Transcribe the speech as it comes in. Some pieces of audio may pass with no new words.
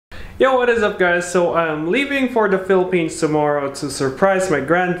Yo, what is up guys? So I'm leaving for the Philippines tomorrow to surprise my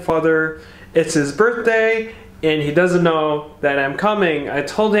grandfather. It's his birthday and he doesn't know that I'm coming. I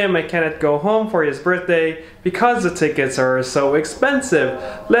told him I cannot go home for his birthday because the tickets are so expensive.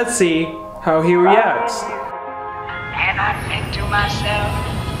 Let's see how he reacts. And I think to myself,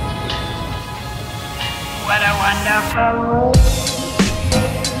 what a wonderful world.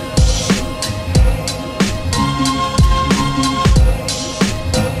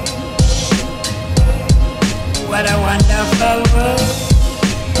 What a wonderful world.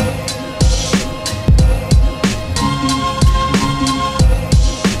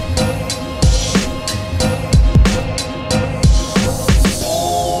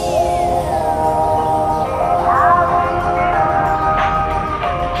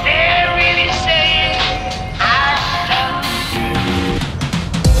 They're really saying I love you.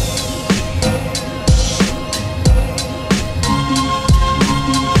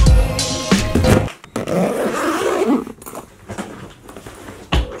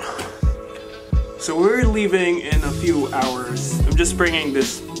 So we're leaving in a few hours. I'm just bringing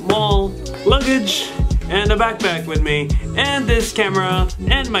this small luggage and a backpack with me and this camera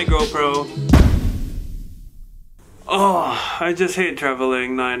and my GoPro. Oh, I just hate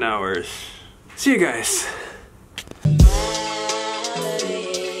traveling 9 hours. See you guys.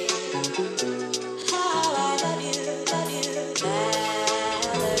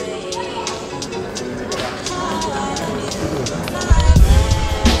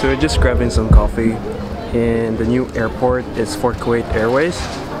 So we're just grabbing some coffee, and the new airport is for Kuwait Airways,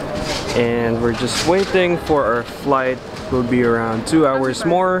 and we're just waiting for our flight. Will be around 2 hours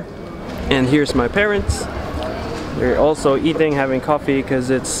more. And here's my parents. They're also eating, having coffee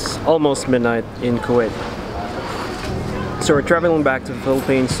because it's almost midnight in Kuwait. So we're traveling back to the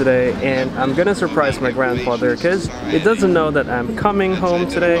Philippines today, and I'm gonna surprise my grandfather because he doesn't know that I'm coming home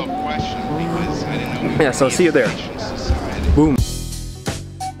today. Yeah, so see you there. Boom.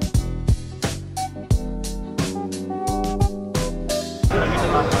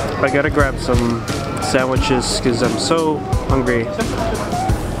 I gotta grab some sandwiches because I'm so hungry.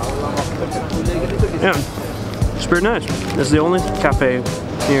 Yeah, it's pretty nice. It's the only cafe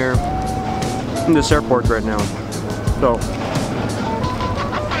here in this airport right now, so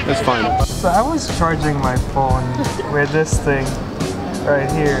it's fine. So I was charging my phone with this thing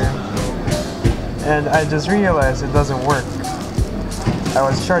right here, and I just realized it doesn't work. I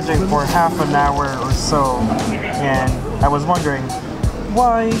was charging for half an hour or so, and I was wondering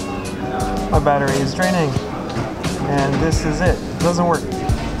why my battery is draining, and this is it. It doesn't work.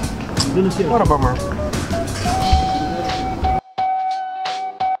 What a bummer.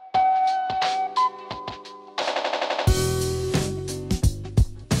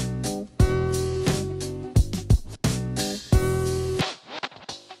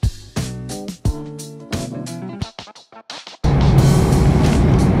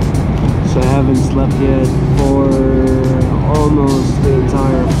 So I haven't slept yet for almost the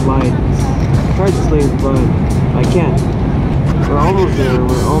entire flight. I tried to sleep, but I can't. We're almost there.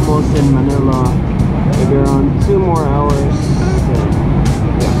 We're almost in Manila. Maybe around 2 more hours. So,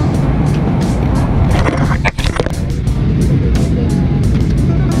 yeah.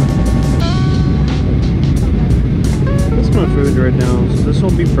 That's my food right now. So this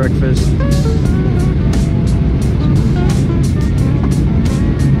will be breakfast.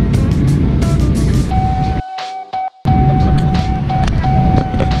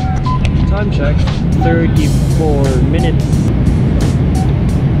 Time check, 34 minutes.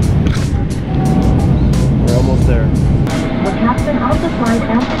 We're almost there. The captain of the flight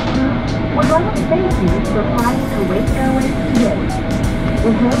answers crew would like to thank you for flying Kuwait Airways today.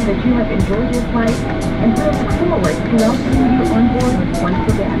 We hope that you have enjoyed your flight and we look forward to welcoming you on board once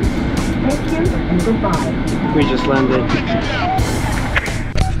again. Thank you and goodbye. We just landed.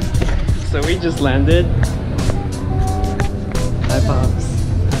 So we just landed. Hi Pops.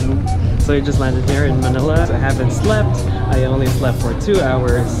 So we just landed here in Manila. I haven't slept. I only slept for 2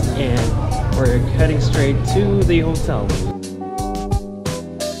 hours, and we're heading straight to the hotel.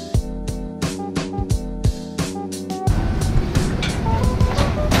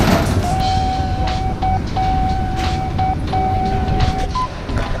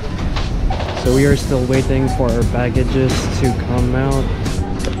 So we are still waiting for our baggages to come out.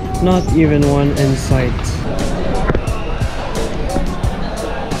 Not even one in sight.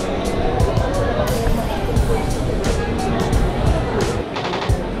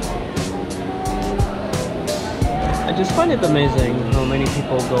 I just find it amazing how many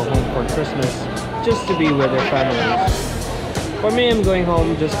people go home for Christmas just to be with their families. For me, I'm going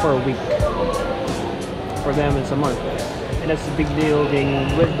home just for a week. For them, it's a month. and it's a big deal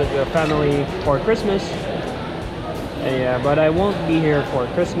being with the family for Christmas. And yeah, but I won't be here for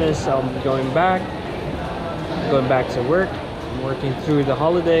Christmas. I'm going back to work. I'm working through the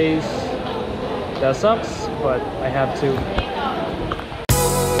holidays. That sucks, but I have to.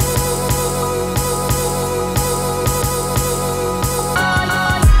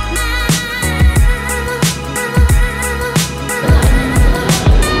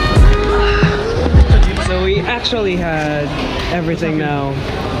 Actually had everything now,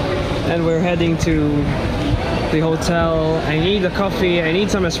 and we're heading to the hotel. I need a coffee, I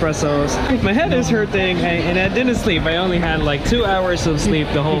need some espressos. My head is hurting, and I didn't sleep. I only had like 2 hours of sleep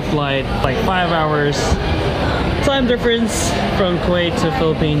the whole flight, like 5 hours time difference from Kuwait to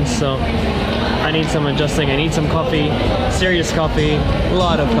Philippines, so I need some adjusting. I need some coffee, serious coffee, a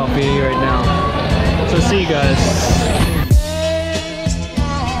lot of coffee right now. So see you guys.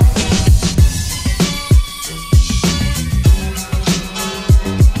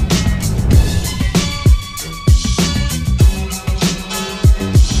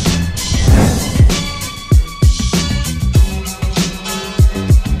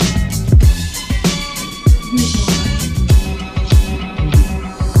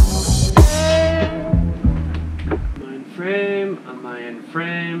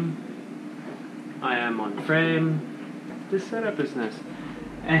 I am on frame. This setup is nice.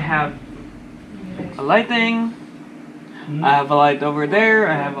 I have a lighting. I have a light over there.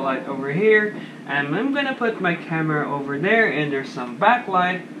 I have a light over here. And I'm gonna put my camera over there, and there's some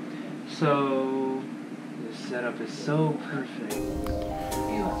backlight. So this setup is so perfect.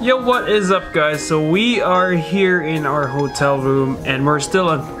 Yo, what is up guys? So we are here in our hotel room and we're still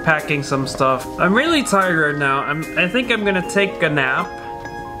unpacking some stuff. I'm really tired right now. I think I'm gonna take a nap.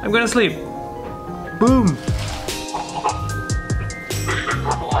 I'm gonna sleep. Boom!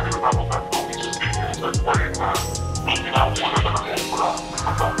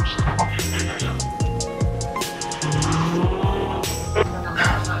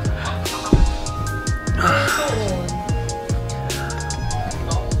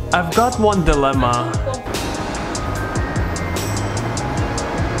 I've got one dilemma.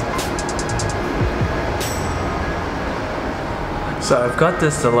 So I've got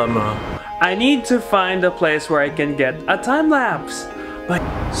this dilemma. I need to find a place where I can get a time lapse.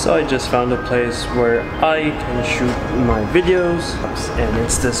 So I just found a place where I can shoot my videos, and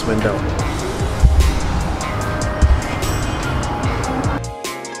it's this window.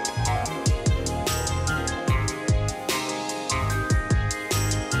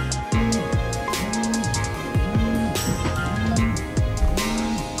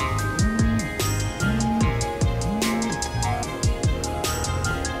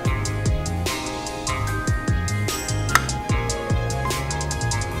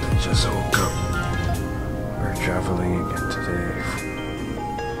 Just woke up. We're traveling again today.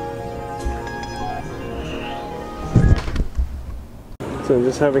 So I'm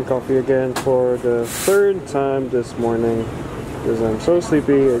just having coffee again for the 3rd time this morning because I'm so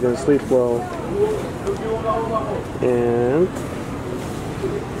sleepy. I didn't sleep well. And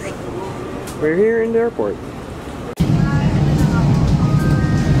we're here in the airport.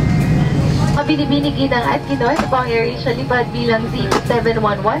 Binibinig ginang at Ginoy sa pangyari siya lipad bilang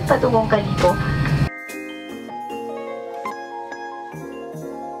Z711 patungong Kalibo.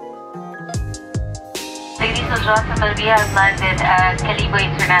 Ladies and gentlemen, we have landed at Kalibo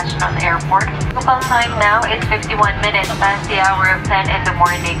International Airport. Local time now is 51 minutes past the hour of 10 in the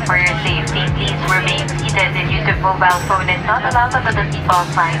morning. For your safety, please remain seated and use of mobile phone is not allowed until the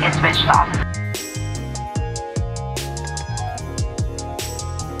seatbelt sign is switched off.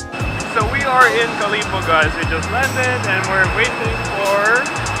 So we are in Kalibo guys, we just landed and we're waiting for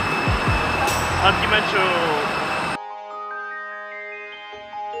Antimancho.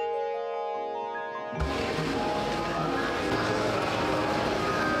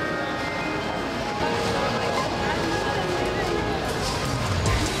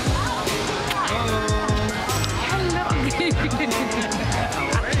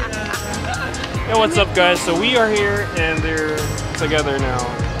 Hey, what's up guys? So we are here and they're together now.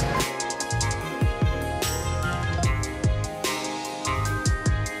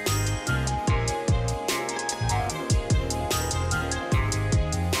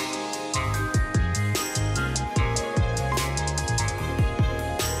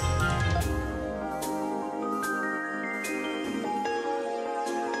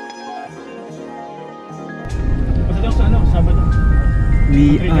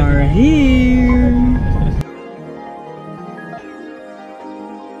 We are here.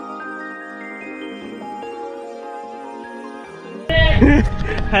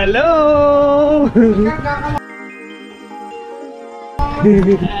 Hello. Surprise,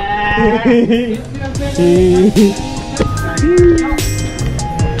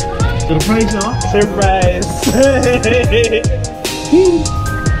 no? Surprise!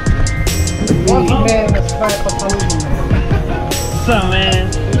 So man.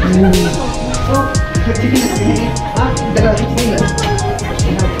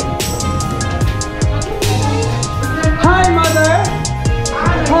 Hi mother!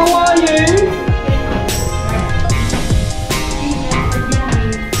 How are you?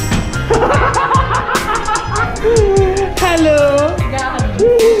 Hello!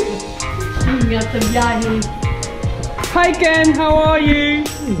 Hi Ken, how are you?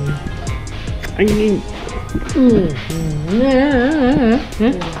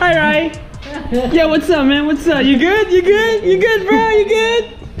 Hi Rai! Yeah, what's up man? What's up? You good? You good? You good bro? You good?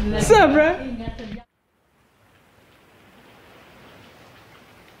 What's up bro?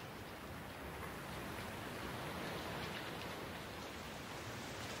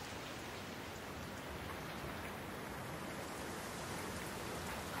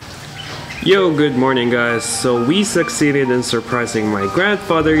 Yo, good morning guys. So we succeeded in surprising my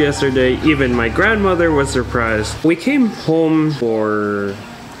grandfather yesterday. Even my grandmother was surprised. We came home for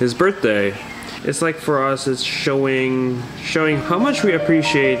his birthday. It's like for us it's showing how much we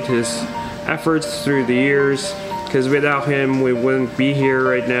appreciate his efforts through the years, because without him we wouldn't be here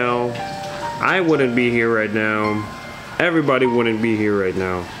right now. I wouldn't be here right now. Everybody wouldn't be here right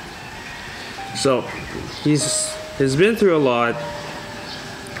now. So he's been through a lot,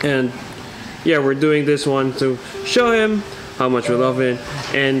 and yeah, we're doing this one to show him how much we love him,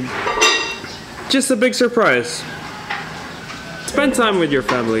 and just a big surprise. Spend time with your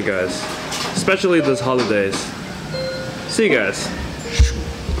family, guys, especially these holidays. See you guys.